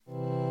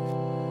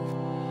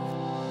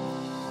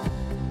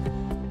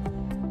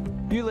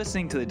You're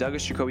listening to the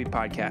Douglas Jacoby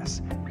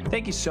Podcast.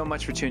 Thank you so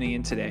much for tuning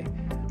in today.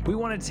 We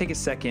wanted to take a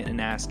second and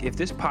ask if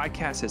this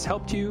podcast has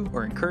helped you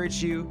or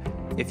encouraged you,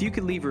 if you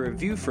could leave a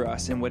review for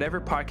us in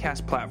whatever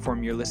podcast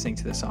platform you're listening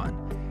to this on.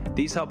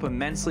 These help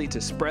immensely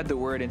to spread the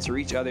word and to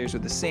reach others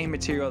with the same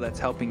material that's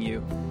helping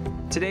you.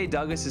 Today,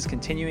 Douglas is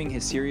continuing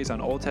his series on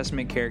Old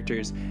Testament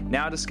characters,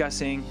 now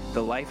discussing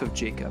the life of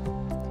Jacob.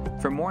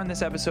 For more on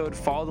this episode,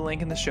 follow the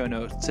link in the show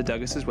notes to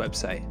Douglas's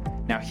website.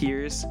 Now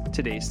here's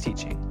today's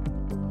teaching.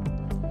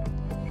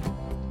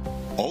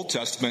 Old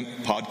Testament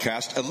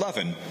Podcast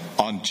 11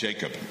 on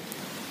Jacob.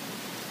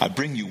 I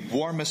bring you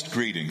warmest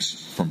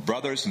greetings from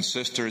brothers and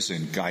sisters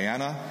in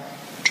Guyana,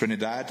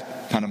 Trinidad,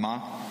 Panama,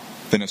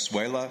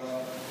 Venezuela,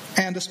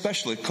 and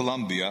especially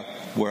Colombia,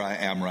 where I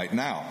am right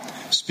now,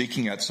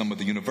 speaking at some of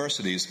the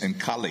universities in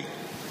Cali.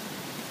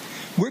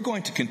 We're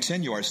going to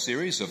continue our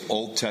series of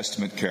Old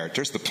Testament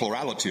characters, the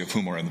plurality of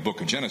whom are in the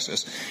book of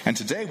Genesis, and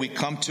today we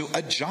come to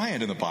a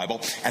giant in the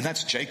Bible, and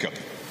that's Jacob.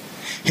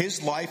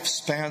 His life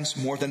spans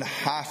more than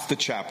half the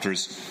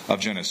chapters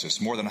of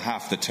Genesis, more than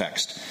half the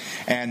text,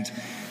 and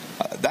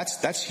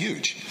that's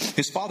huge.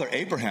 His father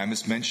Abraham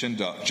is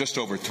mentioned just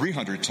over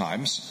 300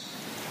 times.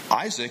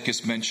 Isaac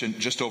is mentioned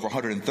just over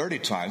 130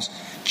 times.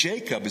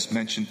 Jacob is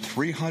mentioned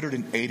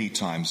 380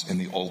 times in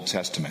the Old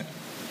Testament.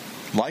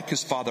 Like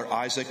his father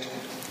Isaac,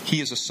 he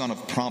is a son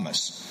of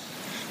promise.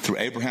 Through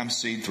Abraham's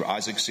seed, through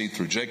Isaac's seed,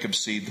 through Jacob's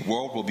seed, the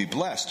world will be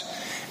blessed.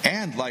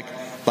 And like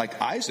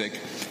Isaac,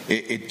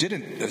 it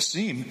didn't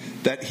seem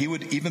that he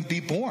would even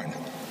be born.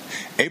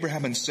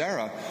 Abraham and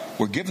Sarah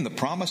were given the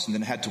promise and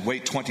then had to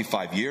wait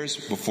 25 years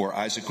before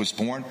Isaac was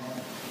born.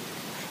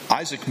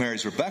 Isaac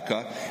marries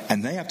Rebekah,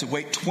 and they have to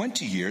wait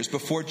 20 years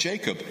before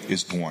Jacob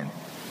is born.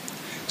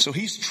 So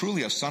he's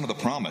truly a son of the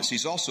promise.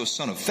 He's also a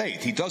son of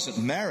faith. He doesn't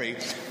marry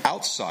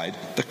outside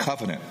the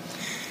covenant.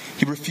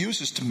 He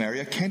refuses to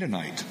marry a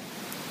Canaanite.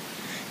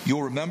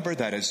 You'll remember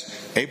that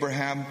as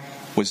Abraham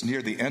was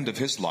near the end of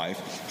his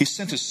life, he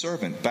sent his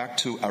servant back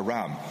to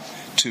Aram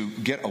to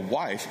get a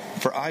wife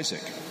for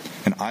Isaac.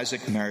 And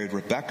Isaac married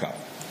Rebekah.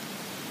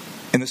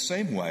 In the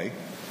same way,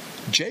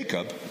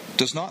 Jacob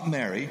does not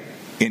marry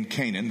in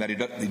Canaan, that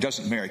he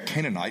doesn't marry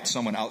Canaanite,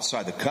 someone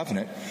outside the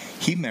covenant.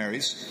 He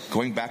marries,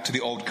 going back to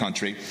the old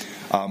country,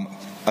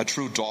 a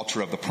true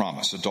daughter of the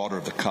promise, a daughter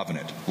of the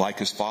covenant, like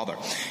his father.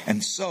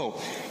 And so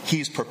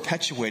he's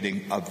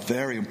perpetuating a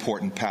very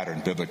important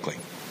pattern biblically.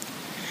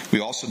 We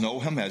also know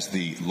him as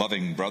the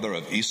loving brother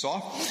of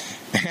Esau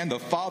and the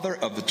father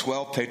of the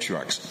 12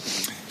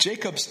 patriarchs.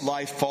 Jacob's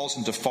life falls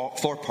into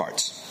four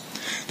parts.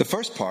 The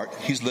first part,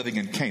 he's living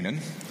in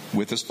Canaan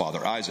with his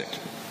father Isaac.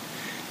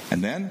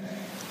 And then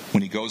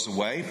when he goes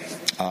away,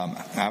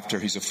 after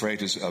he's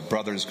afraid his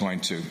brother is going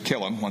to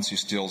kill him once he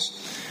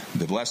steals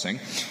the blessing,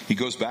 he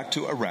goes back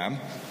to Aram,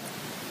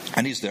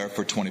 and he's there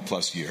for 20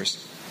 plus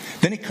years.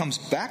 Then he comes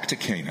back to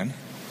Canaan,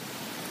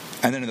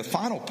 and then in the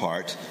final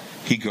part,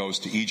 he goes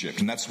to Egypt.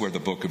 And that's where the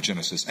book of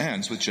Genesis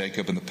ends, with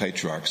Jacob and the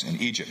patriarchs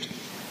in Egypt.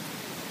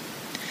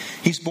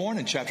 He's born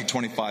in chapter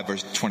 25,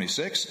 verse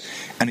 26,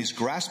 and he's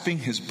grasping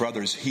his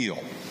brother's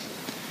heel,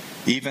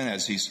 even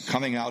as he's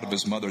coming out of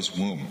his mother's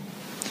womb.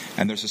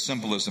 And there's a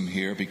symbolism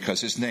here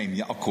because his name,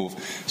 Yaakov,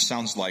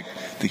 sounds like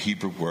the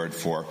Hebrew word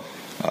for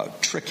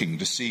tricking,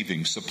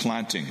 deceiving,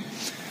 supplanting.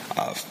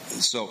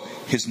 So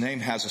his name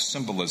has a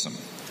symbolism.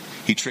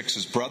 He tricks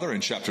his brother in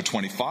chapter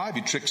 25.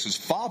 He tricks his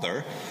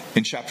father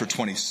in chapter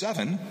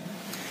 27.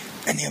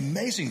 And the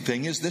amazing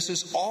thing is, this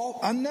is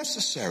all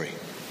unnecessary.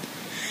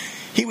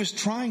 He was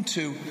trying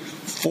to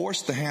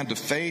force the hand of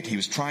fate. He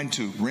was trying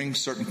to wring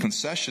certain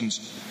concessions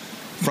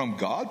from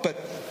God, but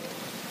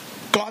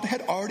God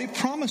had already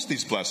promised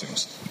these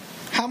blessings.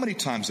 How many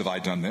times have I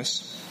done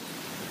this?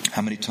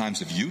 How many times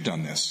have you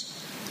done this?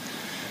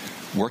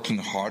 Working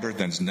harder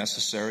than is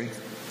necessary?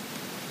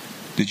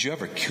 Did you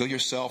ever kill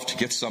yourself to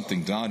get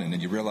something done and then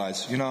you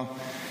realize,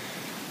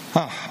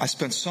 I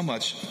spent so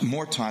much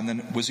more time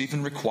than was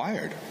even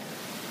required?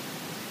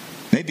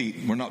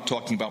 Maybe we're not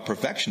talking about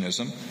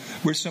perfectionism.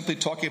 We're simply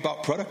talking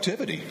about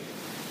productivity.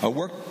 I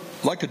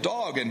worked like a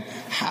dog and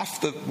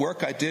half the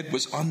work I did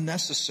was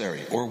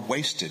unnecessary or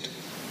wasted.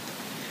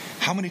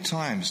 How many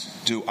times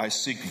do I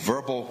seek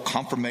verbal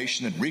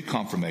confirmation and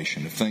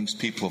reconfirmation of things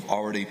people have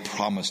already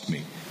promised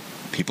me?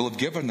 People have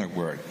given their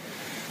word.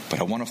 But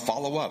I want to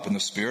follow up in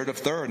the spirit of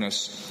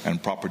thoroughness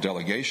and proper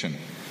delegation.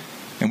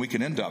 And we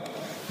can end up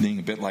being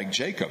a bit like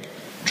Jacob,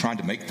 trying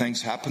to make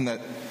things happen that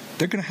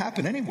they're going to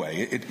happen anyway.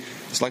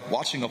 It's like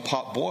watching a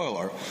pot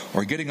boil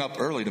or getting up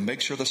early to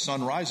make sure the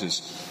sun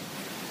rises.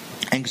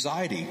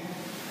 Anxiety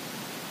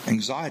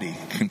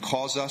can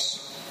cause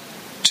us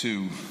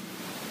to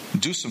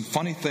do some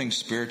funny things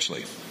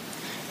spiritually.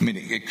 I mean,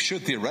 it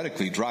should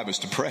theoretically drive us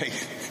to pray.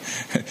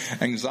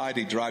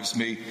 Anxiety drives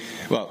me,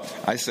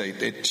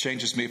 it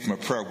changes me from a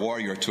prayer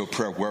warrior to a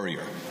prayer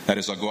worrier. That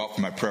is, I'll go out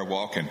for my prayer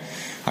walk and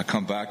I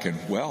come back and,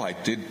 I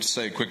did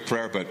say a quick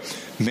prayer, but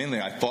mainly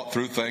I thought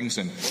through things,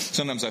 and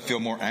sometimes I feel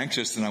more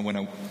anxious than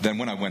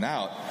when I went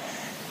out.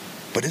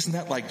 But isn't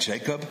that like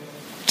Jacob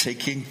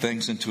taking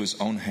things into his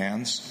own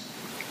hands?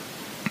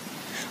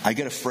 I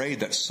get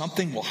afraid that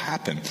something will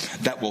happen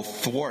that will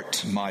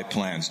thwart my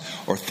plans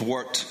or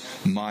thwart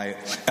my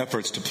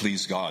efforts to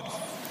please God.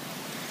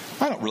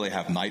 I don't really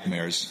have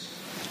nightmares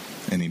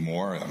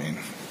anymore. I mean,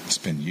 it's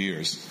been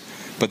years.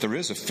 But there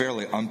is a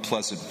fairly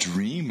unpleasant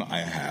dream I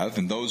have,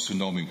 and those who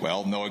know me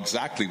well know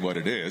exactly what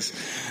it is.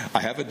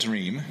 I have a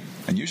dream,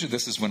 and usually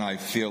this is when I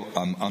feel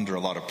I'm under a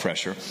lot of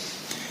pressure.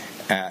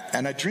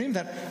 And I dream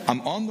that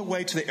I'm on the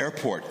way to the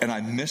airport and I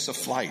miss a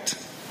flight,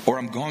 or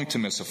I'm going to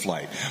miss a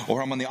flight,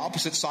 or I'm on the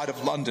opposite side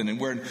of London and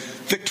we're in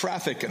thick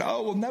traffic and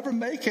we'll never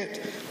make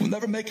it. We'll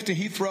never make it to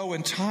Heathrow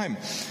in time.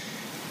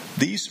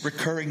 These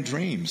recurring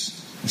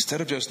dreams, instead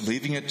of just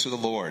leaving it to the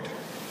Lord,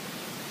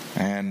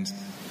 and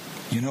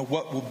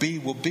what will be,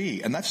 will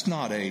be. And that's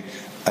not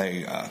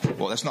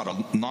that's not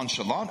a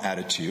nonchalant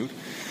attitude,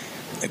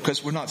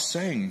 because we're not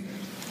saying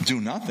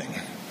do nothing.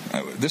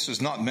 This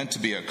is not meant to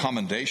be a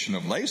commendation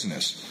of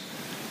laziness,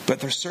 but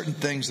there's certain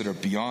things that are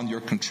beyond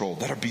your control,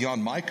 that are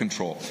beyond my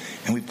control,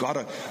 and we've got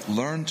to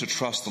learn to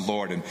trust the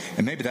Lord. And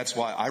maybe that's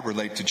why I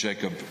relate to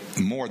Jacob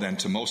more than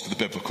to most of the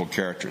biblical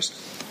characters.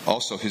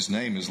 Also, his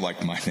name is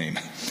like my name.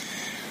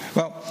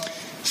 Well,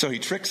 so he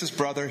tricks his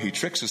brother, he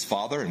tricks his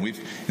father, and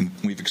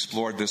we've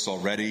explored this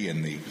already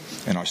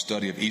in our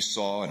study of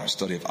Esau and our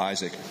study of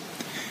Isaac.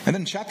 And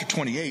then in chapter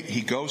 28,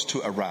 he goes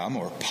to Aram,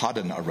 or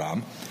Padan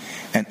Aram,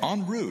 and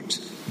en route,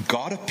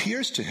 God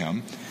appears to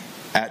him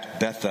at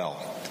Bethel,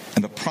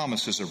 and the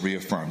promises are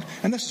reaffirmed.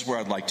 And this is where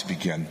I'd like to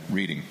begin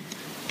reading.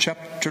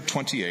 Chapter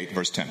 28,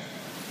 verse 10.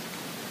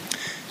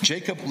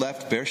 Jacob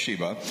left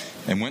Beersheba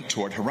and went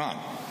toward Haran.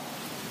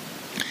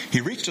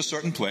 He reached a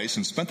certain place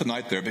and spent the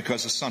night there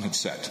because the sun had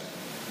set.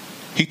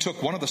 He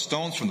took one of the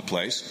stones from the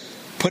place,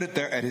 put it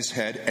there at his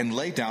head, and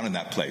lay down in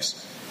that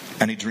place.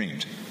 And he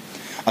dreamed.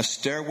 A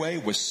stairway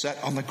was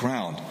set on the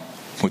ground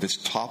with its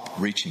top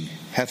reaching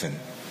heaven,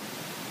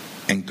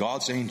 and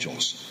God's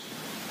angels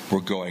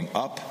were going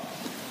up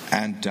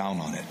and down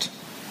on it.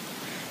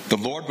 The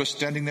Lord was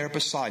standing there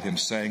beside him,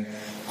 saying,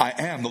 I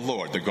am the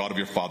Lord, the God of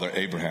your father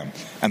Abraham,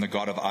 and the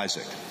God of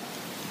Isaac.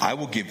 I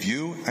will give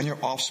you and your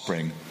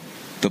offspring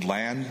the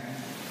land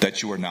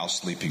that you are now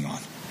sleeping on.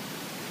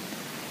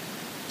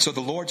 So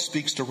the Lord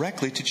speaks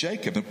directly to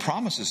Jacob and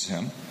promises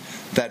him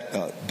that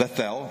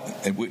Bethel,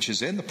 which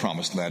is in the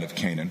promised land of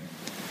Canaan,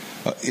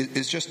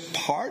 is just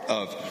part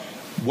of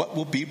what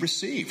will be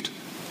received.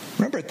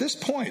 Remember, at this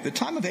point, the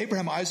time of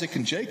Abraham, Isaac,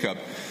 and Jacob,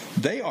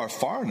 they are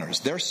foreigners.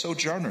 They're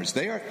sojourners.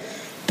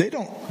 They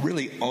don't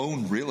really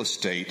own real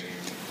estate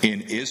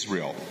in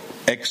Israel,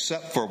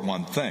 except for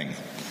one thing.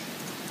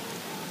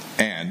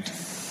 And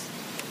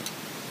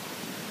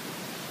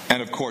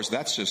of course,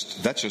 that's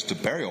just a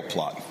burial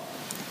plot.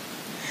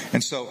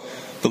 And so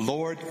the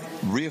Lord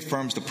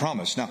reaffirms the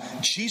promise. Now,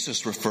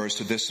 Jesus refers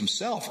to this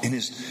himself in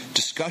his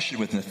discussion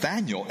with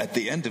Nathanael at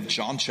the end of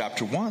John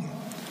chapter 1.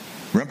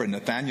 Remember,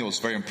 Nathanael is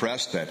very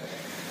impressed that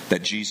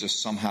Jesus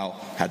somehow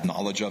had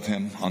knowledge of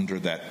him under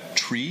that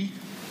tree.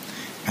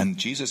 And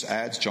Jesus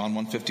adds, John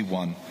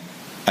 1:51,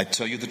 I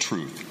tell you the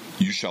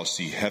truth, you shall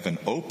see heaven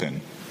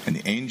open and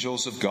the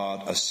angels of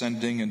God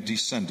ascending and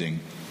descending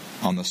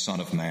on the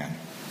Son of Man.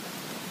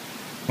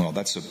 Well,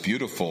 that's a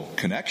beautiful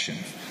connection,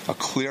 a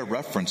clear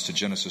reference to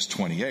Genesis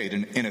 28.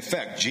 And in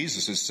effect,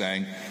 Jesus is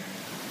saying,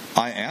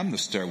 I am the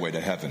stairway to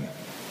heaven.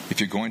 If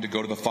you're going to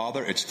go to the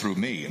Father, it's through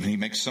me. And he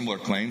makes similar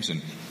claims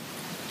in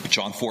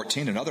John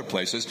 14 and other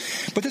places.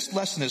 But this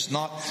lesson is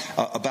not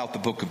about the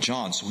book of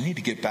John, so we need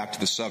to get back to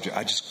the subject.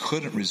 I just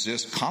couldn't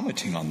resist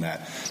commenting on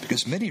that,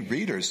 because many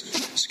readers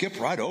skip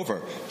right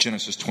over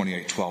Genesis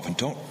 28:12 and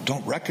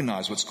don't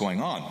recognize what's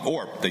going on.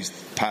 Or they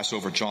pass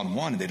over John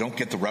 1 and they don't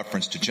get the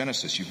reference to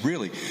Genesis. You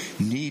really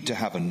need to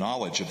have a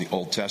knowledge of the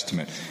Old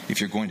Testament if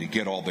you're going to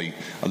get all the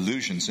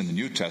allusions in the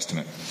New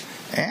Testament,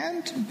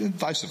 and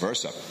vice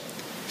versa.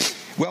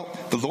 Well,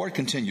 the Lord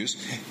continues,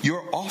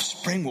 your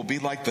offspring will be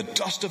like the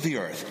dust of the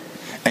earth,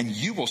 and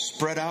you will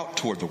spread out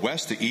toward the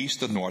west, the east,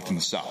 the north, and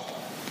the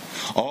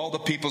south. All the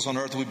peoples on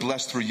earth will be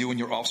blessed through you and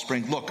your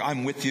offspring. Look,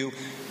 I'm with you.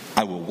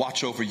 I will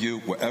watch over you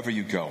wherever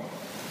you go.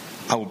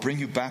 I will bring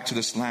you back to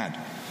this land,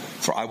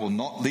 for I will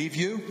not leave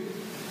you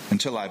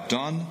until I've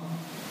done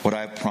what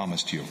I have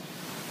promised you.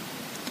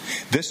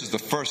 This is the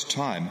first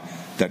time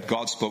that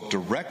God spoke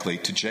directly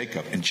to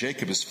Jacob, and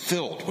Jacob is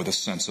filled with a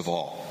sense of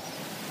awe.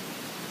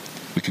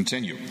 We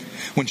continue.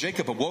 When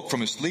Jacob awoke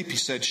from his sleep, he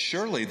said,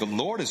 surely the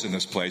Lord is in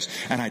this place,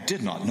 and I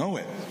did not know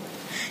it.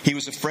 He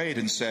was afraid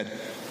and said,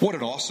 what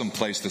an awesome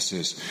place this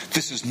is.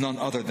 This is none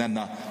other than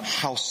the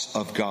house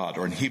of God,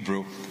 or in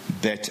Hebrew,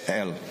 Bet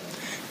El.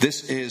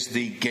 This is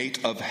the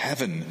gate of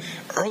heaven.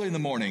 Early in the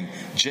morning,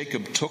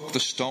 Jacob took the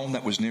stone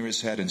that was near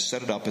his head and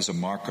set it up as a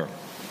marker.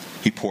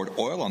 He poured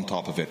oil on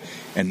top of it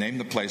and named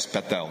the place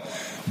Bethel,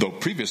 though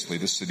previously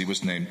the city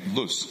was named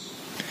Luz.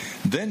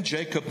 Then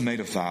Jacob made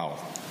a vow.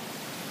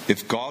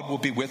 If God will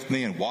be with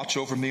me and watch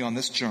over me on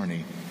this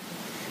journey,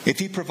 if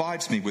he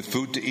provides me with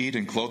food to eat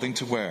and clothing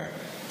to wear,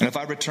 and if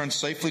I return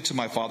safely to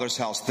my father's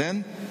house,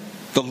 then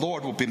the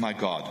Lord will be my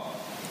God.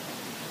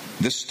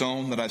 This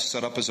stone that I've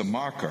set up as a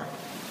marker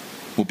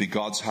will be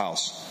God's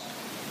house,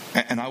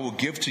 and I will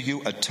give to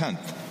you 1/10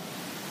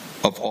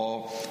 of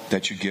all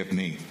that you give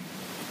me.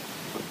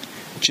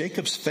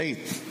 Jacob's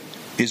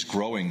faith is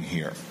growing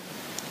here.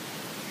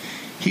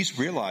 He's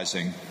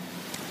realizing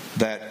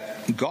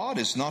that God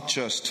is not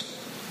just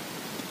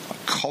a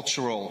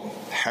cultural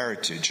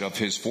heritage of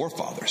his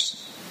forefathers.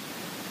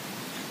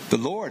 The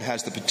Lord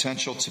has the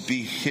potential to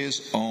be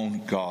his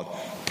own God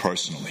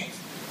personally.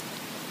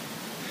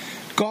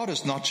 God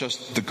is not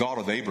just the God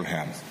of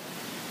Abraham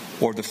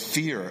or the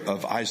fear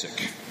of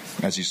Isaac,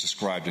 as he's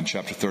described in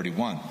chapter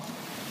 31,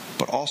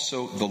 but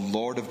also the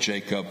Lord of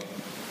Jacob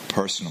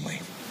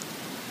personally.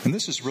 And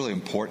this is really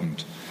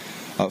important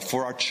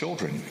for our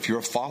children. If you're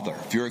a father,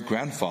 if you're a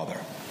grandfather,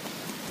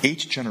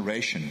 each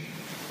generation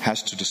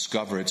has to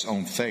discover its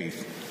own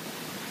faith.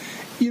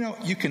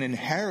 You can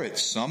inherit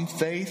some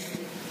faith.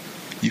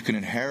 You can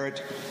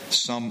inherit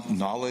some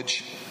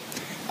knowledge.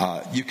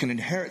 You can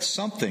inherit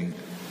something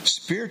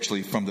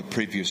spiritually from the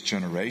previous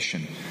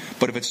generation.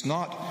 But if it's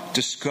not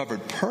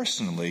discovered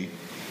personally,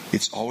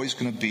 it's always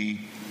going to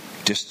be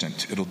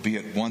distant. It'll be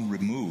at one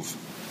remove.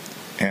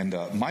 And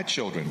my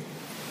children,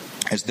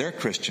 as they're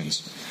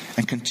Christians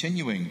and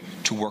continuing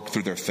to work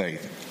through their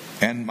faith,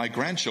 and my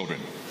grandchildren,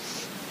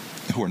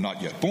 who are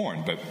not yet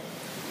born, but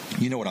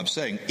you know what I'm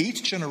saying,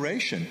 each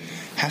generation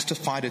has to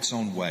find its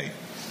own way.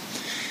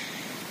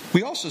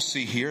 We also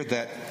see here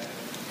that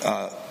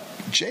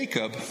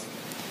Jacob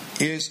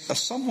is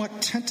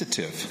somewhat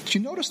tentative. Do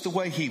you notice the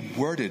way he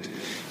worded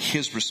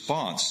his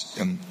response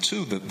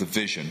to the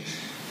vision?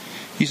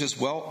 He says,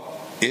 well,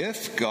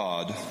 if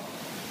God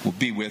will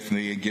be with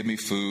me and give me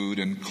food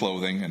and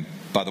clothing, and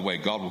by the way,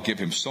 God will give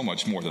him so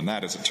much more than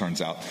that, as it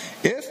turns out.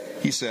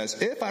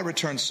 If I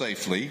return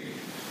safely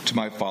to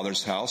my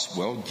father's house,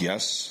 well,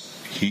 yes,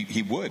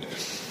 he would.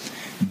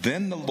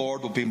 Then the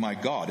Lord will be my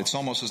God. It's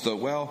almost as though,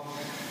 well,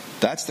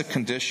 that's the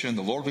condition.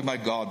 The Lord will be my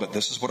God, but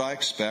this is what I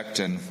expect.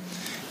 And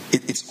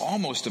it's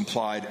almost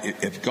implied,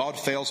 if God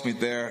fails me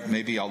there,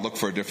 maybe I'll look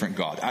for a different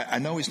God. I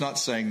know he's not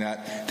saying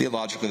that.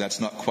 Theologically, that's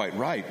not quite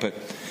right. But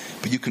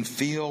you can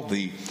feel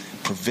the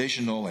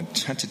provisional and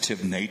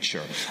tentative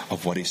nature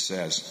of what he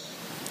says.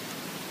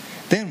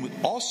 Then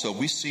also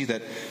we see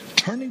that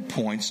turning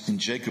points in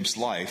Jacob's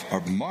life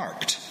are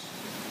marked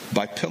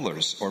by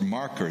pillars or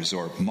markers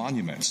or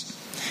monuments.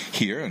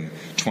 Here in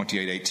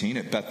 28:18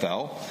 at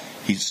Bethel,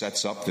 he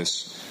sets up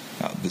this,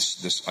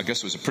 I guess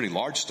it was a pretty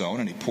large stone,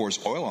 and he pours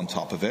oil on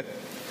top of it.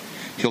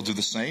 He'll do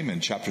the same in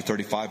chapter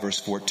 35, verse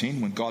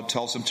 14, when God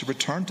tells him to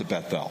return to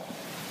Bethel.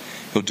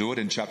 He'll do it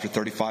in chapter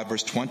 35,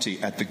 verse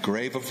 20, at the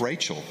grave of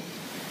Rachel,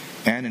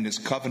 and in his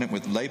covenant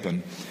with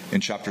Laban in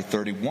chapter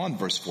 31,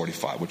 verse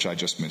 45, which I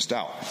just missed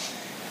out.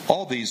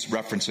 All these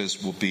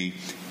references will be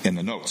in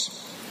the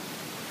notes.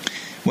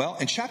 Well,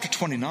 in chapter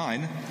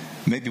 29,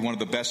 maybe one of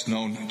the best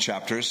known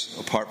chapters,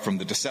 apart from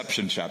the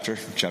deception chapter,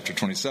 chapter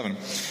 27,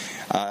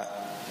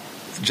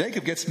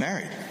 Jacob gets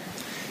married.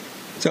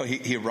 So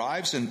he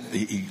arrives and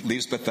he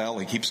leaves Bethel.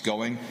 He keeps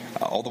going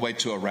all the way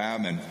to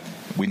Aram, and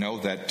we know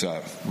that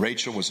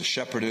Rachel was a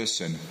shepherdess,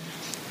 and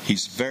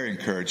he's very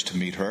encouraged to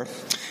meet her.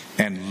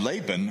 And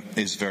Laban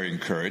is very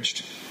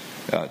encouraged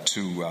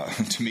to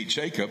meet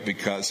Jacob,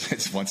 because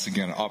it's once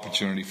again an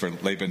opportunity for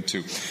Laban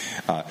to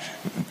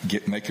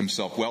make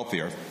himself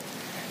wealthier.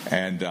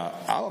 And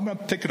I'm going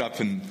to pick it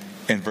up in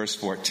verse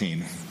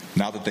 14.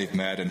 Now that they've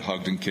met and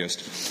hugged and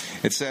kissed,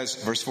 it says,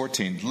 verse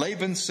 14,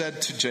 Laban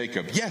said to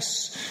Jacob,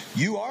 "Yes,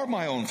 you are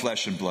my own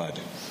flesh and blood."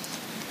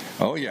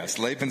 Oh yes,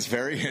 Laban's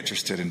very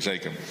interested in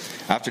Jacob.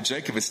 After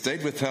Jacob had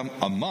stayed with him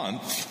a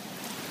month,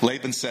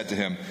 Laban said to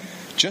him,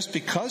 "Just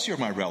because you're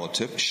my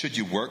relative, should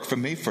you work for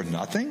me for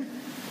nothing?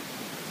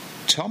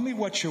 Tell me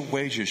what your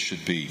wages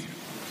should be."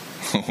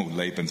 Oh,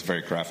 Laban's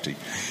very crafty.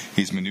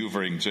 He's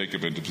maneuvering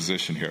Jacob into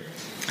position here.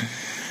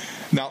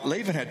 Now,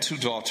 Laban had 2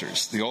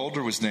 daughters. The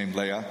older was named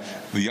Leah.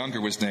 The younger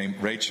was named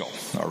Rachel,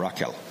 or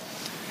Rachel.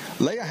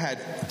 Leah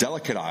had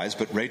delicate eyes,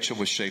 but Rachel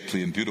was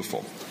shapely and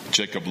beautiful.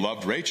 Jacob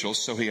loved Rachel,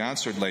 so he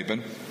answered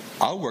Laban,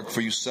 "I'll work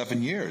for you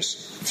 7 years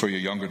for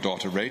your younger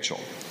daughter Rachel."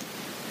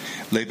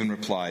 Laban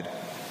replied,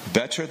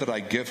 "Better that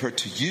I give her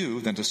to you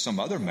than to some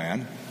other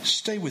man.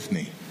 Stay with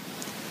me."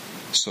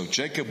 So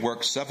Jacob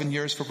worked 7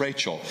 years for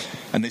Rachel,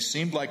 and they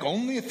seemed like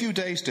only a few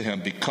days to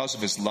him because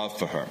of his love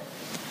for her.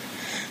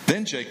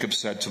 Then Jacob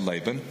said to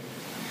Laban,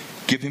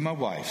 "Give me my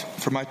wife,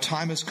 for my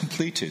time is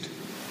completed.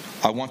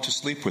 I want to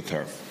sleep with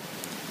her."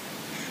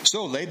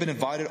 So Laban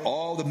invited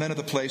all the men of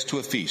the place to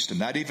a feast, and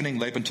that evening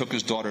Laban took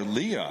his daughter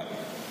Leah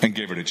and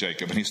gave her to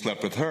Jacob, and he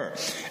slept with her.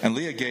 And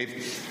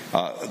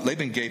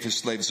Laban gave his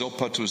slave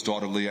Zilpah to his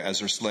daughter Leah as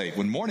her slave.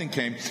 When morning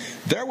came,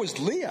 there was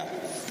Leah.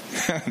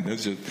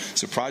 Those are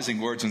surprising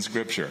words in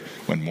Scripture.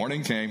 When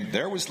morning came,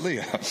 there was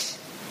Leah.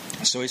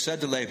 So he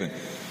said to Laban,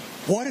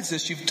 "What is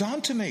this you've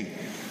done to me?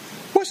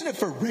 Wasn't it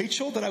for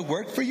Rachel that I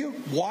worked for you?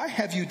 Why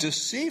have you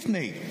deceived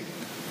me?"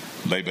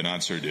 Laban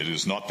answered, "It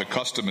is not the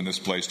custom in this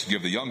place to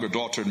give the younger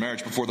daughter in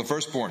marriage before the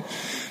firstborn.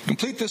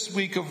 Complete this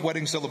week of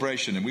wedding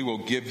celebration, and we will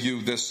give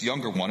you this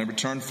younger one in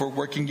return for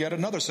working yet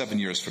another 7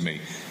 years for me."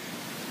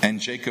 And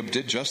Jacob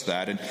did just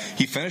that. And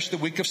he finished the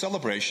week of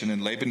celebration,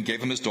 and Laban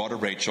gave him his daughter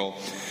Rachel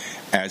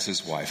as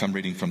his wife. I'm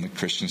reading from the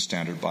Christian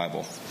Standard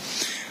Bible.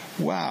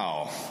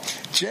 Wow.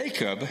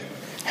 Jacob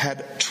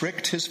had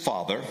tricked his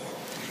father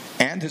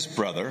and his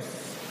brother,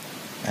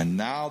 and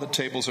now the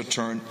tables are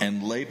turned,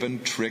 and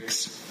Laban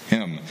tricks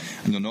him.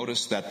 And you'll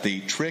notice that the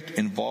trick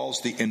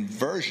involves the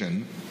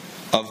inversion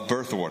of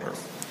birth order.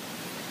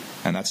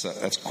 And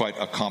that's quite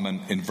a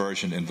common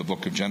inversion in the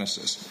book of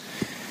Genesis.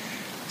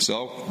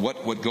 So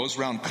what goes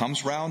round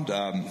comes round.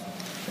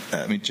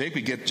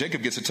 Jacob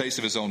gets a taste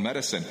of his own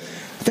medicine.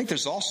 I think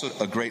there's also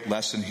a great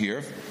lesson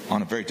here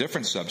on a very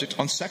different subject,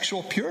 on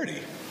sexual purity.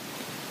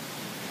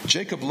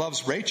 Jacob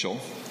loves Rachel,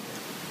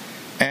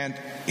 and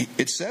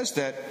it says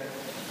that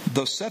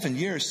those 7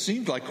 years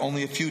seemed like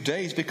only a few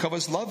days because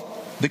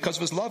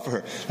of his love for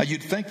her. Now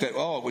you'd think that,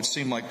 it would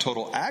seem like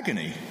total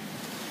agony.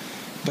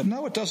 But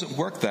no, it doesn't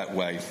work that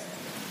way.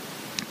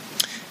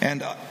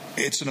 And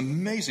it's an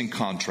amazing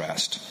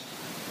contrast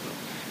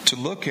to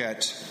look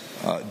at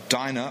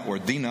Dinah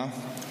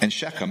and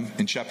Shechem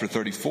in chapter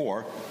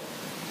 34,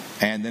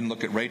 and then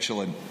look at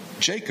Rachel and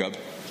Jacob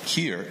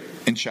here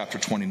in chapter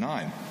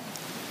 29.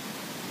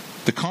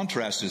 The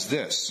contrast is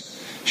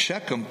this.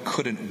 Shechem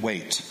couldn't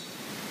wait.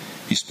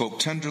 He spoke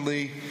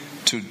tenderly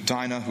to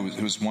Dinah,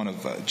 who's one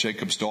of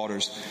Jacob's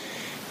daughters.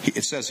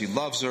 It says he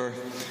loves her,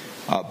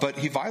 but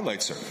he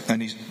violates her.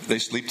 And they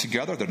sleep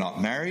together. They're not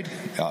married.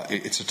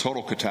 It's a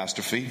total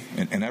catastrophe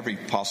in every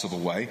possible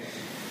way.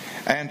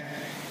 And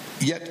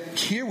yet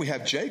here we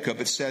have Jacob.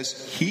 It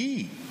says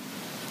he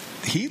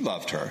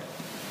loved her.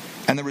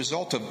 And the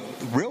result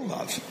of real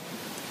love,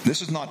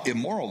 this is not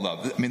immoral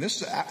love.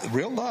 This is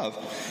real love,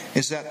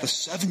 is that the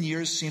 7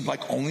 years seemed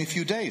like only a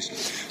few days.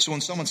 So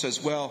when someone says,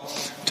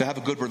 to have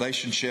a good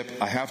relationship,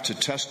 I have to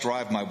test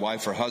drive my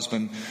wife or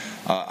husband.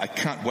 I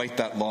can't wait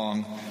that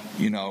long.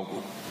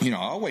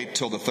 I'll wait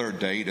till the third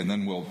date, and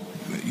then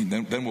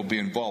we'll be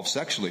involved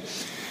sexually.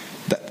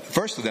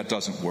 Firstly, that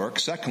doesn't work.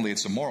 Secondly,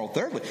 it's immoral.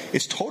 Thirdly,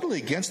 it's totally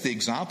against the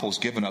examples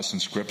given us in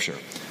Scripture.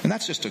 And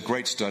that's just a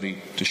great study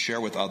to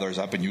share with others.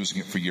 I've been using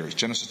it for years.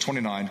 Genesis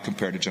 29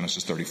 compared to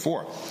Genesis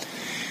 34.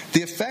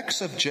 The effects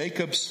of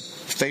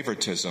Jacob's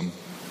favoritism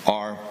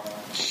are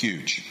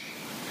huge.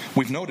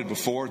 We've noted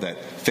before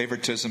that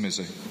favoritism is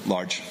a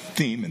large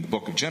theme in the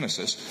book of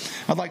Genesis.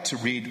 I'd like to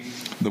read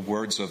the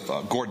words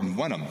of Gordon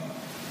Wenham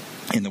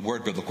in the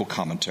Word Biblical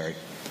Commentary.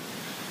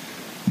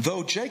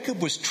 Though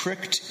Jacob was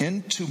tricked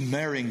into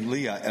marrying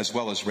Leah as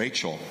well as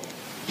Rachel,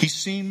 he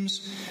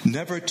seems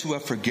never to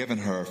have forgiven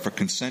her for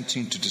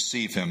consenting to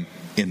deceive him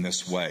in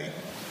this way.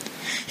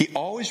 He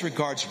always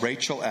regards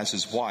Rachel as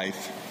his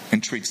wife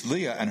and treats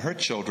Leah and her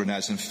children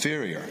as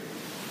inferior.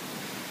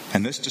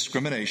 And this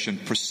discrimination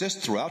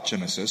persists throughout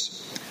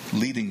Genesis,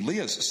 leading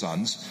Leah's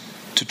sons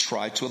to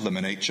try to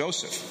eliminate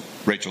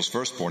Joseph, Rachel's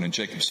firstborn and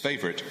Jacob's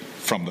favorite,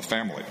 from the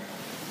family.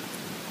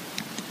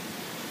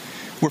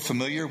 We're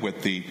familiar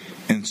with the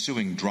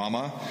ensuing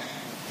drama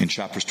in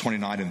chapters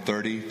 29 and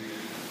 30,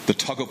 the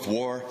tug of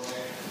war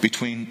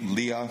between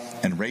Leah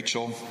and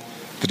Rachel,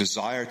 the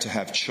desire to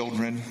have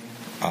children.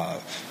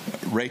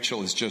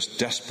 Rachel is just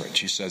desperate.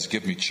 She says,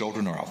 give me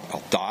children or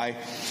I'll die.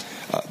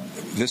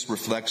 This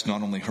reflects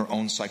not only her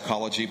own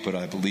psychology, but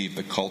I believe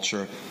the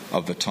culture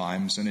of the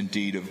times and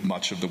indeed of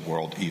much of the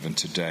world even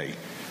today.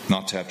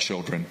 Not to have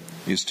children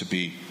is to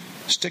be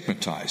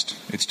stigmatized.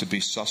 It's to be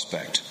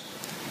suspect.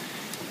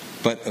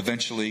 But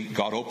eventually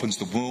God opens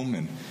the womb,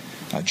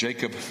 and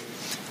Jacob,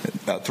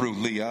 through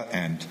Leah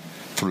and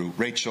through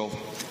Rachel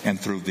and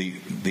through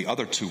the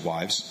other two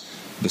wives,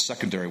 the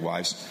secondary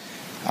wives,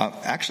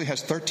 actually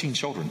has 13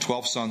 children,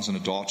 12 sons and a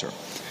daughter.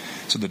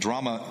 So the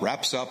drama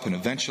wraps up, and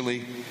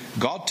eventually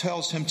God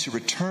tells him to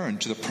return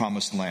to the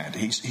promised land.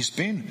 He's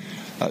been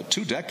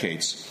 2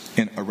 decades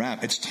in Aram.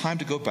 It's time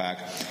to go back.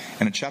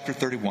 And in chapter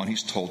 31,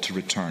 he's told to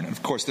return. And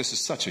of course, this is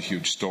such a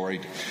huge story.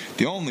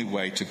 The only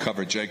way to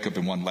cover Jacob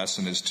in one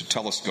lesson is to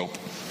telescope,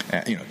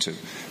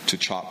 to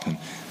chop. And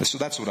so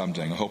that's what I'm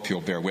doing. I hope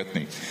you'll bear with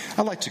me.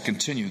 I'd like to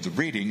continue the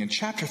reading in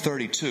chapter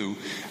 32,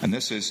 and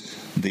this is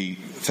the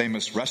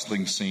famous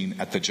wrestling scene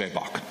at the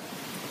Jabbok.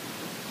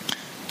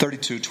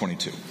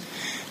 32:22.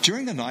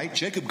 During the night,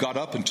 Jacob got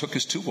up and took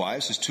his 2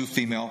 wives, his 2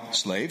 female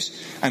slaves,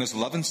 and his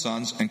 11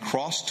 sons, and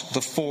crossed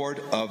the ford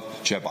of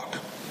Jabbok.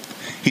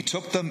 He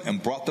took them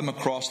and brought them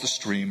across the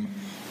stream,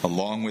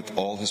 along with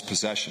all his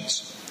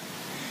possessions.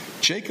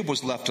 Jacob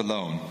was left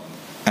alone,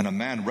 and a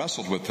man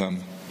wrestled with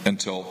him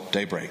until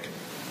daybreak.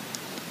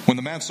 When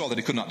the man saw that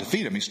he could not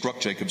defeat him, he struck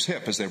Jacob's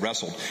hip as they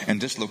wrestled and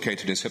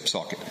dislocated his hip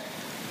socket.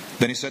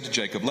 Then he said to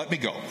Jacob, "Let me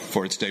go,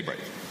 for it's daybreak."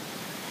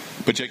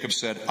 But Jacob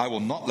said, "I will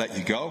not let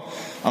you go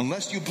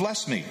unless you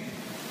bless me."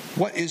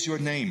 "What is your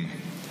name?"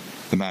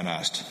 the man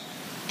asked.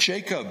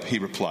 "Jacob," he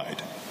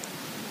replied.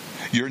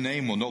 "Your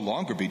name will no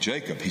longer be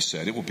Jacob," he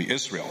said. "It will be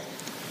Israel,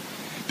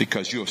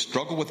 because you have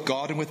struggled with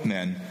God and with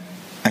men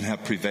and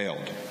have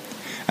prevailed."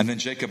 And then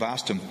Jacob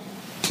asked him,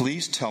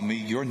 "Please tell me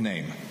your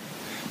name."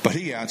 But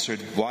he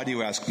answered, "Why do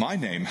you ask my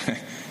name?"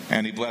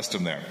 And he blessed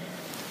him there.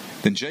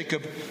 Then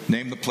Jacob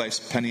named the place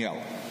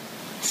Peniel,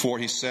 For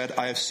he said,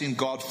 I have seen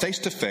God face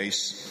to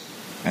face,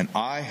 and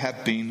I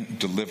have been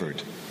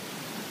delivered.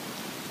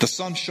 The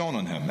sun shone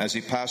on him as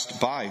he passed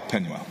by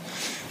Peniel,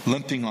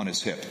 limping on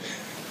his hip.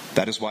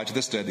 That is why to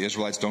this day the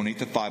Israelites don't eat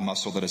the thigh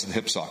muscle that is the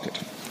hip socket,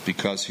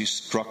 because he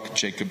struck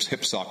Jacob's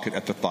hip socket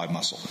at the thigh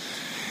muscle.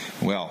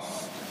 Well,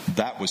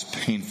 that was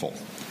painful.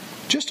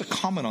 Just a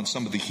comment on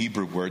some of the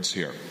Hebrew words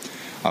here.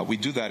 We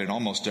do that in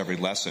almost every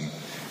lesson.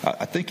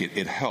 I think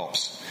it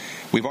helps.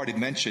 We've already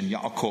mentioned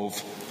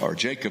Yaakov, or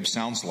Jacob,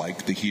 sounds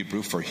like the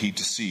Hebrew for he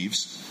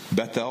deceives.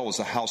 Bethel is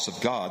a house of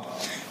God.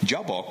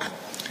 Jabok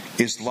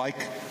is like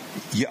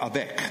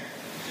Ya'avek,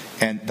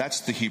 and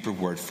that's the Hebrew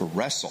word for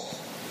wrestle.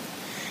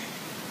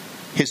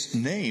 His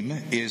name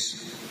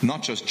is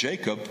not just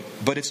Jacob,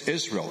 but it's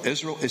Israel.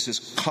 Israel is his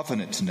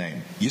covenant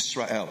name,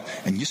 Yisrael.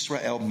 And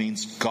Yisrael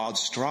means God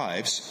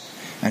strives.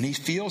 And he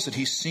feels that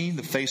he's seen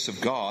the face of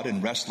God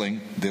in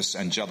wrestling this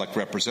angelic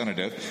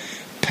representative,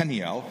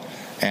 Peniel.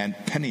 And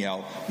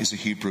Peniel is a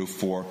Hebrew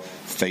for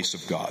face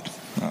of God.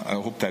 I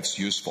hope that's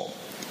useful.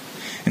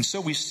 And so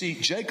we see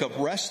Jacob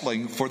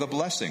wrestling for the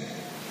blessing.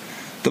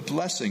 The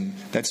blessing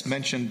that's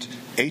mentioned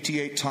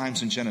 88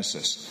 times in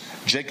Genesis.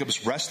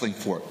 Jacob's wrestling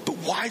for it. But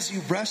why is he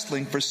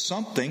wrestling for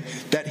something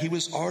that he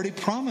was already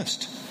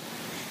promised?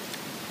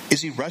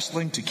 Is he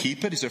wrestling to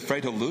keep it? He's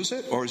afraid he'll lose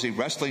it? Or is he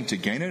wrestling to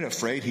gain it,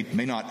 afraid he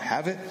may not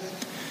have it?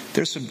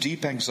 There's some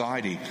deep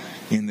anxiety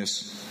in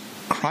this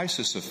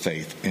crisis of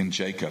faith in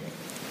Jacob.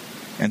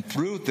 And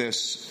through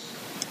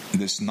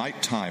this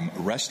nighttime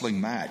wrestling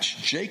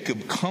match,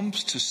 Jacob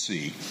comes to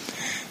see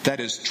that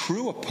his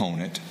true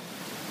opponent,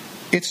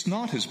 it's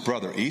not his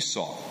brother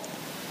Esau,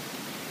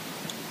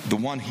 the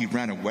one he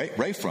ran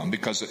away from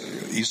because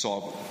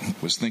Esau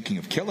was thinking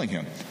of killing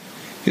him.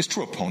 His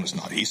true opponent is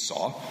not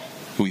Esau,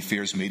 who he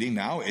fears meeting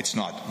now. It's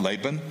not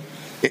Laban.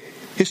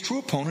 His true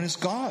opponent is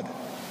God.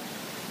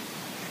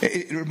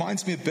 It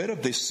reminds me a bit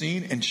of the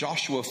scene in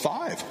Joshua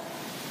 5,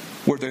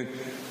 where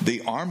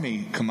the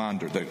army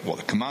commander, the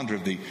commander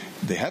of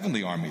the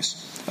heavenly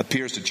armies,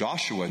 appears to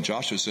Joshua, and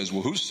Joshua says,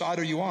 well, whose side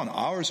are you on,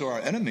 ours or our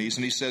enemies?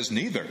 And he says,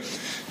 neither.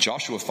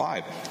 Joshua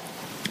 5.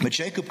 But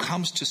Jacob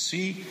comes to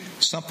see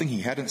something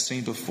he hadn't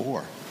seen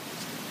before,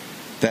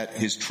 that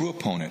his true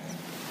opponent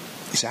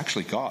is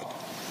actually God.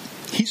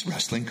 He's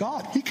wrestling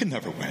God. He can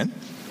never win.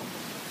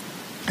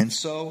 And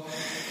so,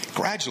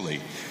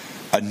 gradually,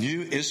 a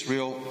new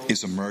Israel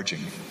is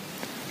emerging.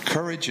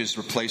 Courage is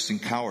replacing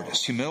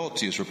cowardice.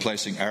 Humility is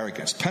replacing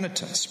arrogance.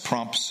 Penitence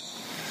prompts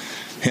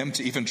him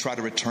to even try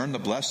to return the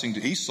blessing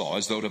to Esau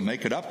as though to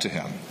make it up to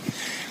him.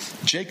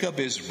 Jacob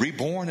is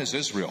reborn as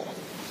Israel.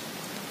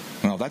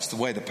 Well, that's the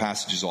way the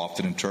passage is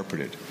often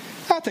interpreted.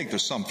 I think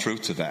there's some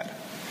truth to that.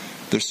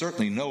 There's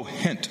certainly no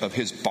hint of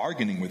his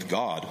bargaining with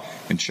God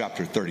in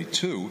chapter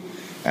 32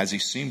 as he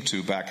seemed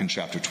to back in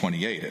chapter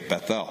 28 at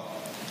Bethel.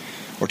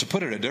 Or to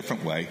put it a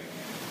different way,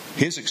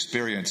 his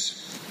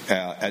experience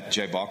at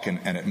Jabbok and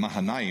at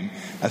Mahanaim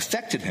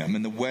affected him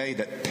in the way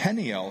that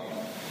Peniel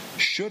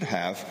should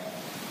have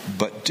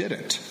but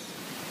didn't.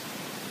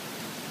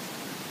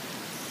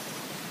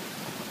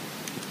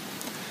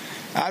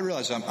 I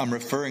realize I'm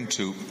referring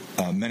to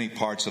many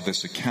parts of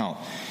this account,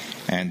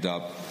 and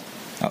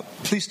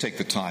please take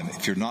the time,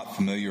 if you're not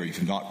familiar, if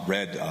you've not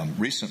read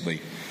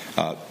recently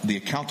the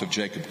account of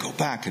Jacob, go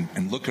back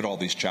and look at all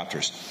these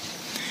chapters.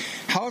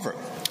 However,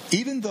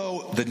 even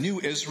though the new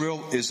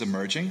Israel is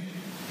emerging,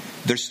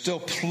 there's still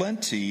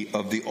plenty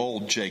of the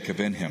old Jacob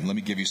in him. Let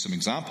me give you some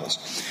examples.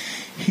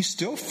 He's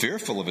still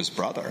fearful of his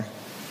brother.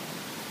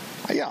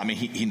 Yeah, I mean,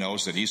 he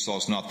knows that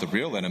Esau's not the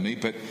real enemy,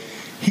 but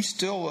he's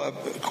still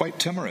quite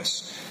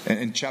timorous.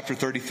 In chapter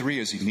 33,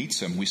 as he meets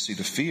him, we see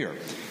the fear.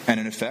 And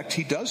in effect,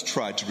 he does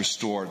try to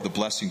restore the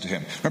blessing to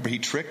him. Remember, he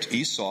tricked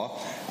Esau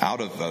out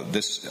of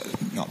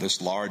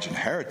this large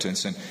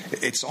inheritance, and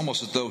it's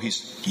almost as though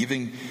he's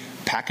giving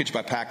package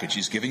by package.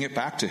 He's giving it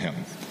back to him.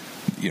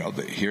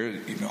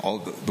 All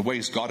the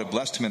ways God had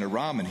blessed him in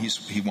Aram, and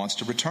he wants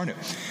to return it.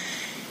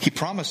 He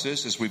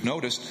promises, as we've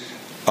noticed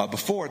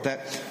before,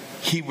 that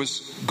he was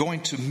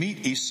going to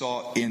meet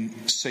Esau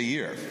in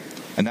Seir,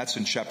 and that's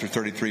in chapter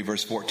 33,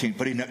 verse 14.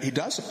 But he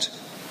doesn't.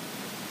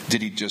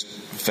 Did he just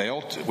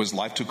fail? Was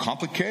life too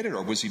complicated,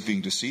 or was he being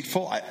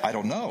deceitful? I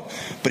don't know.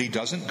 But he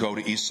doesn't go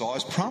to Esau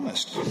as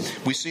promised.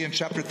 We see in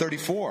chapter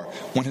 34,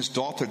 when his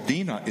daughter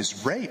Dinah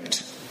is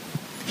raped,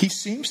 he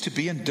seems to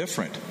be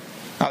indifferent.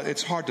 Now,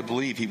 it's hard to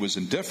believe he was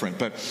indifferent,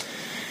 but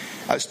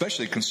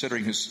especially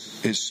considering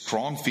his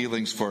strong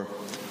feelings for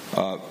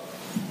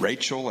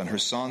Rachel and her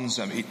sons.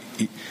 I mean,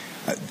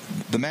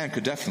 the man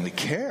could definitely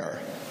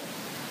care,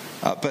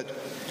 but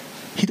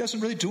he doesn't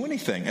really do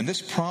anything. And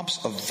this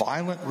prompts a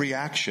violent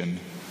reaction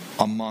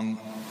among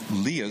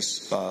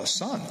Leah's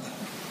sons.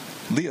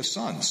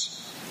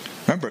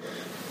 Remember,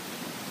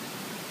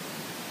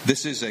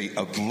 this is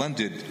a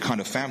blended kind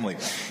of family.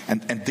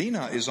 And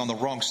Dinah is on the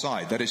wrong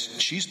side. That is,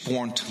 she's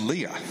born to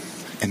Leah.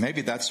 And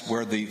maybe that's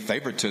where the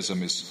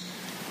favoritism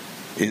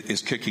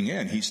is kicking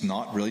in. He's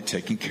not really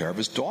taking care of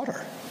his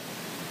daughter.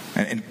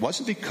 And it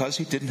wasn't because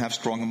he didn't have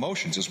strong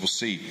emotions, as we'll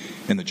see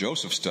in the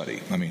Joseph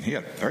study. I mean, he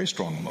had very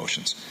strong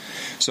emotions.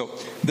 So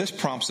this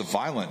prompts a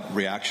violent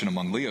reaction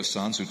among Leah's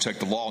sons who take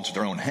the law into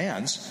their own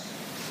hands.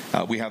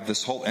 We have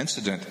this whole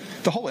incident.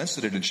 The whole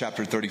incident in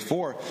chapter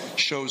 34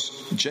 shows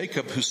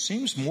Jacob, who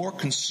seems more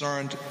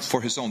concerned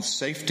for his own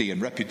safety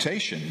and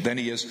reputation than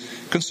he is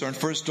concerned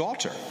for his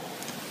daughter.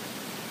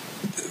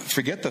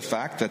 Forget the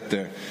fact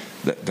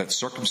that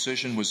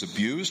circumcision was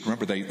abused.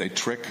 Remember, they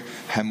trick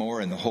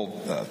Hamor and the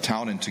whole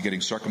town into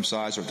getting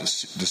circumcised, or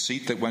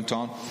deceit that went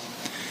on.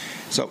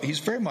 So he's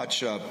very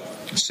much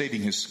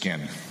saving his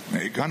skin,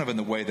 kind of in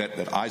the way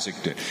that Isaac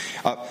did.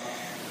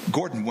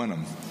 Gordon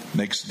Wenham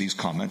makes these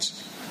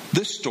comments.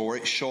 This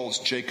story shows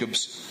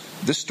Jacob's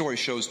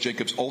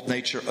old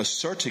nature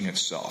asserting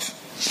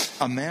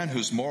itself. A man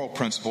whose moral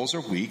principles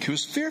are weak,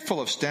 who's fearful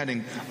of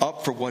standing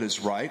up for what is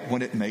right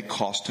when it may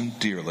cost him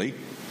dearly,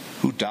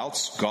 who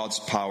doubts God's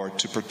power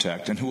to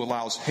protect, and who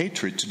allows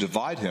hatred to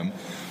divide him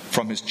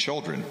from his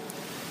children,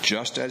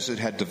 just as it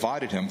had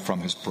divided him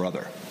from his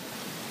brother.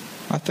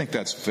 I think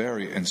that's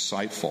very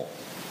insightful.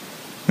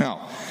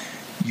 Now,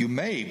 you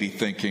may be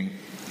thinking,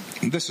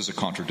 this is a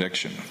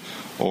contradiction.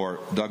 Or,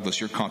 Douglas,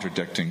 you're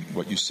contradicting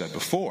what you said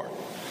before.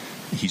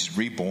 He's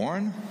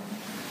reborn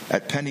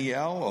at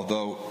Peniel,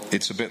 although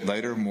it's a bit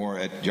later, more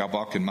at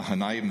Yabok and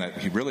Mahanaim, that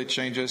he really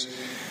changes.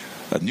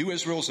 A new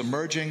Israel's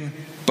emerging,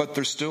 but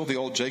there's still the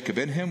old Jacob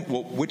in him.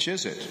 Well, which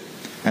is it?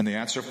 And the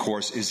answer, of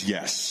course, is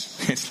yes.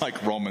 It's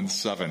like Romans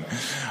 7.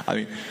 I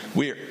mean,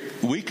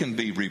 we can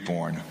be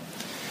reborn.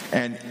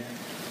 And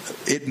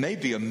it may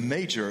be a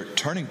major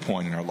turning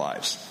point in our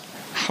lives.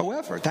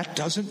 However, that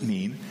doesn't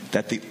mean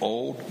that the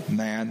old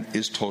man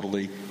is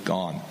totally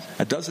gone.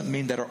 That doesn't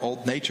mean that our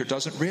old nature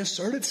doesn't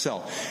reassert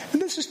itself.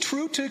 And this is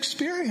true to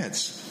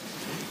experience.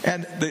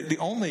 And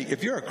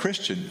if you're a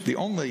Christian, the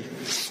only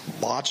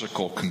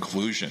logical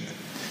conclusion,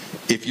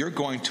 if you're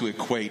going to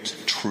equate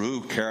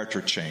true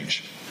character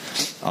change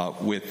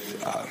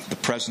with the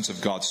presence of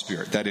God's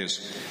Spirit, that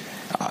is,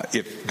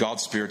 if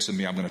God's Spirit's in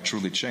me, I'm going to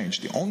truly change.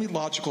 The only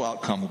logical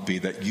outcome will be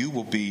that you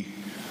will be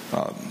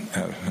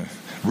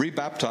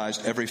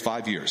rebaptized every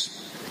 5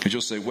 years. Because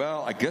you'll say,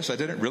 well, I guess I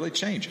didn't really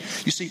change.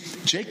 You see,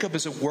 Jacob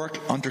is at work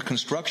under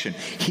construction.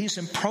 He's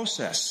in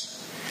process.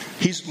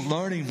 He's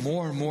learning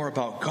more and more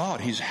about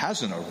God. He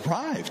hasn't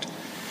arrived.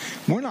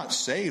 We're not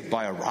saved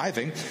by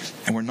arriving,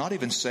 and we're not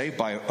even saved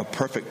by a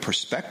perfect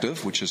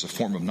perspective, which is a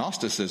form of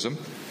Gnosticism.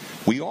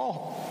 We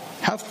all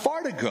have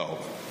far to go.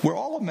 We're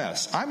all a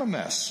mess. I'm a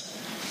mess.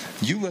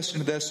 You listen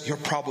to this, you're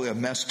probably a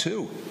mess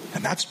too.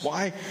 And that's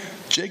why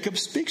Jacob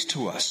speaks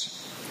to us.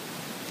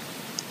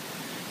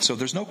 So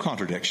there's no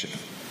contradiction.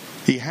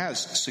 He has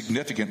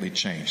significantly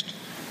changed,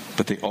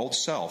 but the old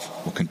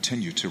self will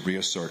continue to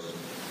reassert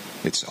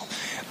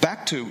itself.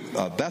 Back to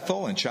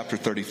Bethel in chapter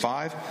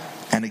 35,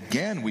 and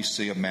again we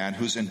see a man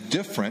who's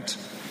indifferent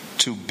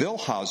to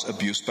Bilhah's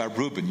abuse by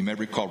Reuben. You may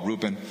recall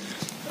Reuben,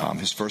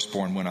 his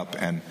firstborn, went up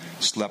and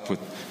slept with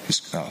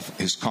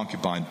his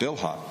concubine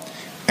Bilhah.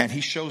 And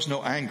he shows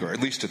no anger,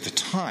 at least at the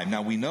time.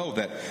 Now we know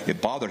that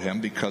it bothered him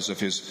because of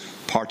his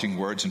parting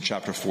words in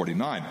chapter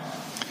 49.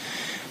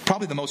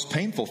 Probably the most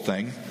painful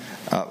thing,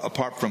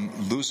 apart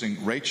from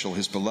losing Rachel,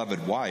 his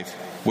beloved wife,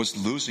 was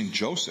losing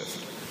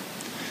Joseph.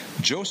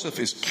 Joseph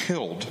is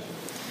killed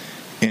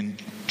in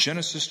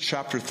Genesis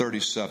chapter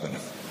 37.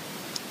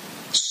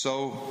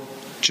 So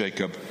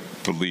Jacob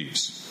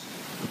believes.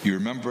 You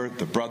remember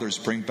the brothers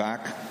bring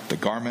back the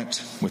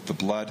garment with the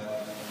blood.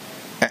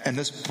 And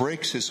this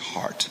breaks his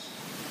heart.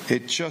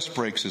 It just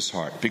breaks his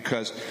heart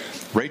because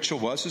Rachel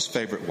was his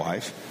favorite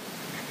wife.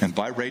 And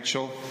by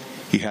Rachel,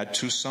 he had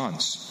 2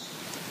 sons.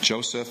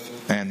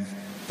 Joseph and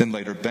then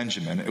later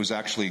Benjamin. It was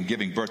actually in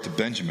giving birth to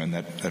Benjamin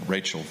that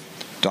Rachel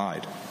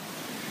died.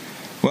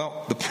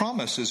 Well, the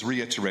promise is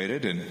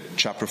reiterated in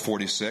chapter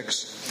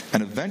 46,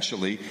 and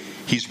eventually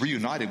he's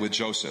reunited with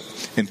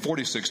Joseph in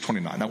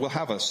 46:29. Now, we'll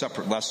have a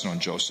separate lesson on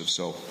Joseph,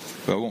 so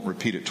I won't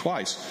repeat it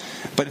twice.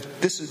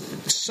 But this is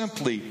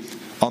simply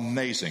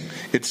amazing.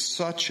 It's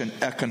such an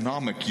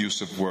economic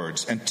use of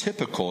words and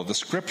typical of the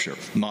Scripture,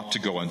 not to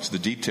go into the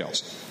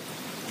details.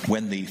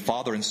 When the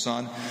father and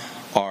son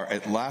are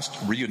at last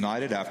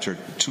reunited after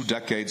 2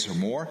 decades or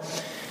more,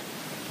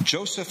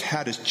 Joseph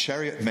had his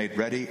chariot made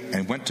ready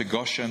and went to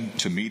Goshen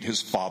to meet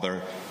his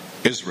father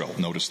Israel.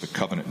 Notice the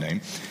covenant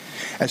name.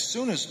 As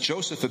soon as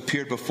Joseph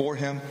appeared before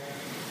him,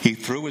 he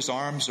threw his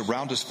arms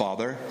around his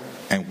father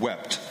and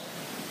wept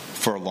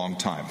for a long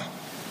time.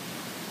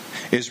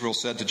 Israel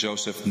said to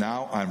Joseph,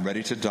 "Now I'm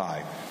ready to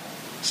die,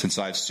 since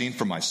I've seen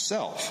for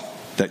myself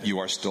that you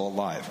are still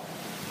alive."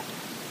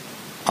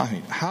 I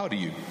mean, how do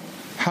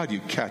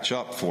you catch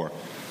up for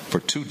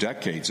 2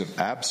 decades of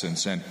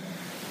absence?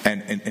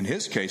 And in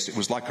his case, it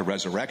was like a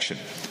resurrection.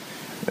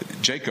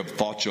 Jacob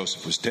thought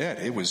Joseph was dead.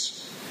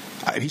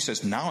 He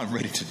says, "Now I'm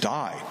ready to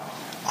die.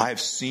 I have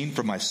seen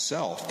for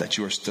myself that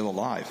you are still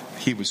alive."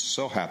 He was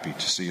so happy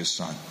to see his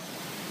son.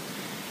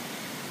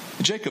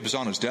 Jacob is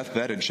on his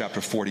deathbed in chapter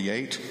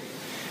 48.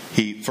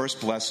 He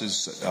first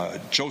blesses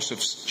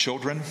Joseph's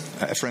children,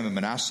 Ephraim and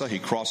Manasseh. He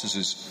crosses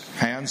his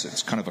hands.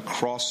 It's kind of a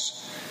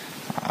cross.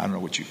 I don't know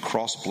what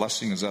cross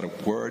blessing, is that a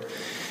word?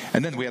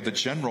 And then we have the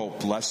general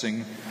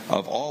blessing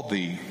of all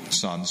the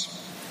sons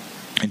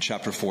in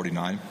chapter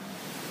 49.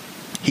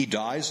 He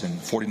dies in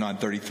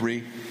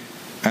 49:33,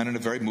 and in a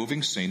very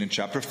moving scene in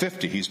chapter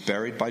 50, he's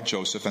buried by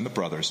Joseph and the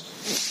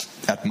brothers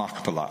at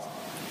Machpelah,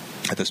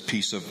 at this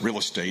piece of real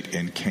estate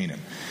in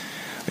Canaan,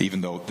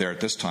 even though they're at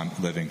this time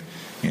living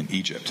in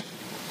Egypt.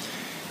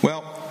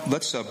 Well,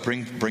 let's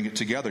bring it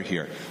together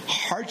here.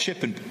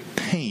 Hardship and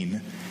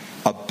pain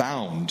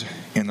abound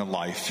in the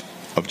life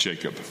of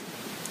Jacob.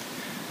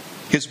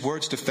 His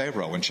words to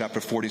Pharaoh in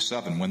chapter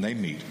 47 when they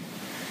meet,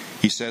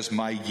 he says,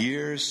 "My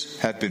years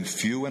have been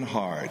few and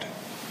hard,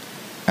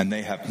 and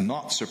they have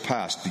not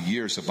surpassed the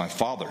years of my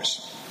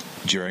fathers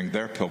during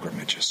their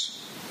pilgrimages."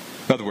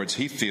 In other words,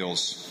 he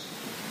feels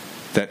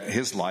that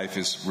his life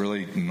is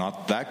really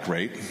not that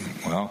great.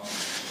 Well,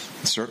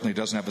 it certainly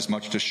doesn't have as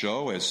much to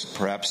show as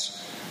perhaps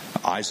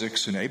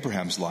Isaac's and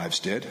Abraham's lives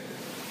did.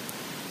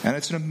 And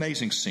it's an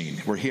amazing scene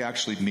where he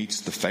actually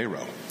meets the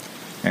Pharaoh.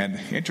 And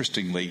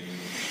interestingly,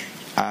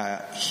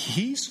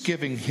 he's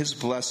giving his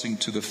blessing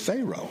to the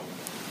Pharaoh.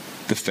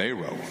 The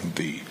Pharaoh,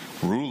 the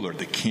ruler,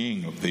 the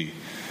king of the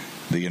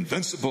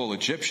invincible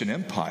Egyptian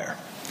empire,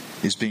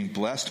 is being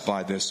blessed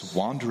by this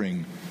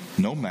wandering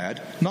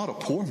nomad, not a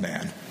poor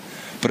man,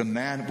 but a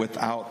man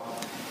without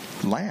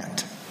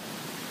land.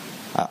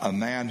 A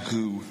man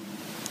who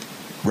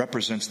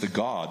represents the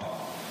God,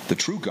 the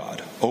true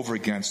God, over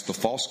against the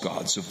false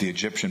gods of the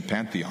Egyptian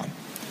pantheon.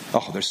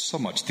 Oh, there's so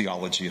much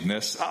theology in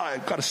this.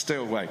 I've got to stay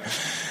away.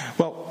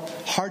 Well,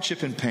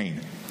 hardship and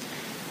pain.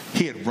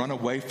 He had run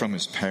away from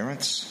his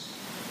parents.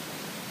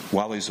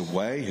 While he's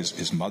away,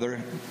 his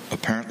mother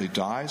apparently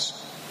dies.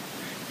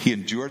 He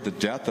endured the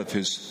death of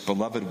his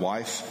beloved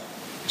wife,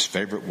 his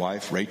favorite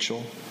wife,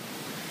 Rachel.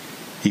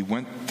 He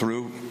went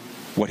through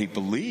what he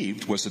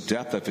believed was the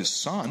death of his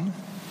son,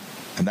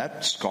 and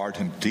that scarred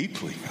him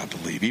deeply, I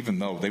believe, even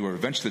though they were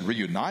eventually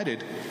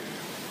reunited.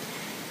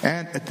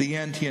 And at the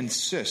end, he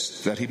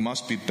insists that he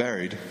must be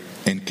buried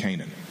in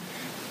Canaan.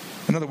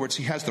 In other words,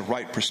 he has the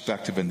right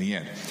perspective in the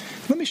end.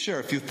 Let me share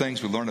a few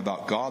things we learn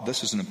about God.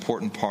 This is an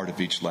important part of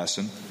each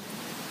lesson.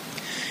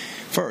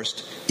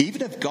 First,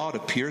 even if God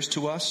appears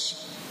to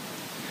us,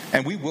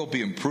 and we will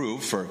be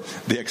improved for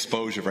the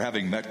exposure for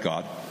having met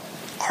God,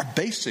 our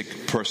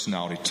basic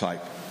personality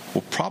type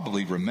will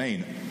probably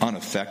remain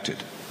unaffected.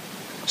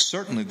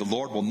 Certainly, the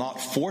Lord will not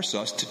force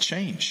us to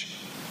change.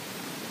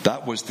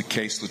 That was the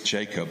case with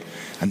Jacob,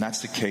 and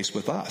that's the case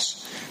with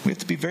us. We have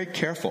to be very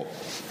careful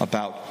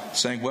about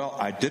saying, well,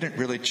 I didn't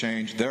really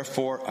change,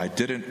 therefore I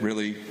didn't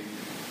really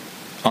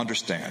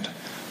understand.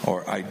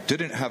 Or I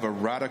didn't have a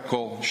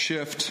radical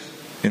shift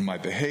in my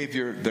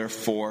behavior,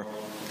 therefore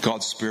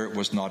God's Spirit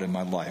was not in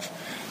my life.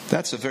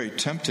 That's a very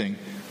tempting,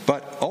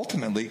 but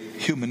ultimately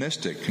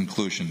humanistic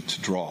conclusion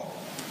to draw.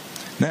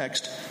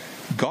 Next,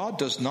 God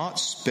does not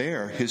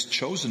spare his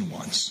chosen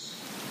ones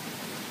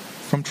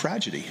from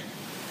tragedy.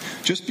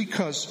 Just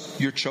because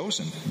you're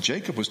chosen,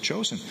 Jacob was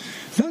chosen,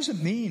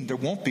 doesn't mean there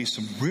won't be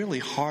some really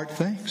hard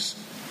things.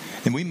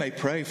 And we may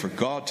pray for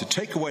God to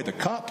take away the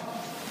cup,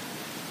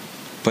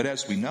 but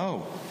as we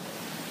know,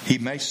 he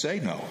may say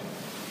no.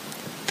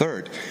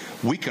 Third,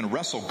 we can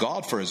wrestle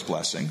God for his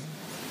blessing,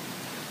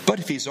 but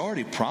if he's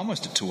already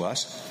promised it to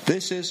us,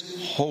 this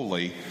is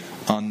wholly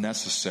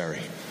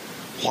unnecessary.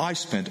 Why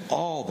spend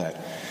all that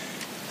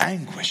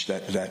anguish,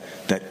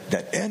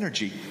 that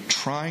energy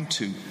trying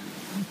to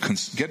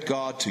get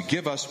God to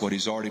give us what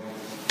he's already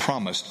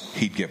promised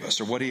he'd give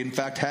us, or what he in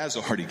fact has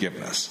already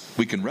given us?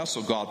 We can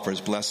wrestle God for his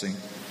blessing,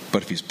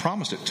 but if he's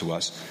promised it to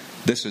us,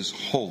 this is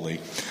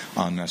wholly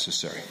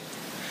unnecessary.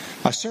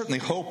 I certainly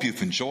hope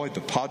you've enjoyed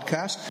the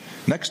podcast.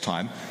 Next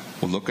time,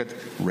 we'll look at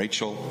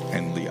Rachel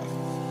and Leah.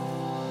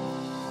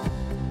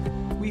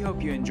 We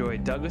hope you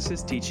enjoyed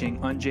Douglas's teaching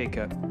on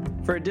Jacob.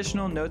 For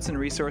additional notes and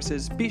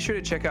resources, be sure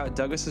to check out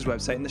Douglas's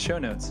website in the show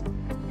notes.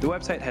 The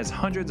website has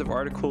hundreds of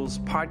articles,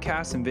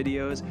 podcasts, and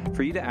videos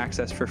for you to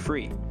access for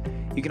free.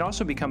 You can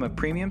also become a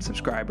premium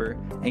subscriber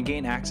and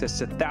gain access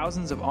to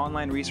thousands of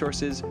online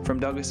resources from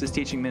Douglas's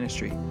teaching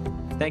ministry.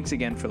 Thanks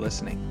again for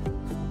listening.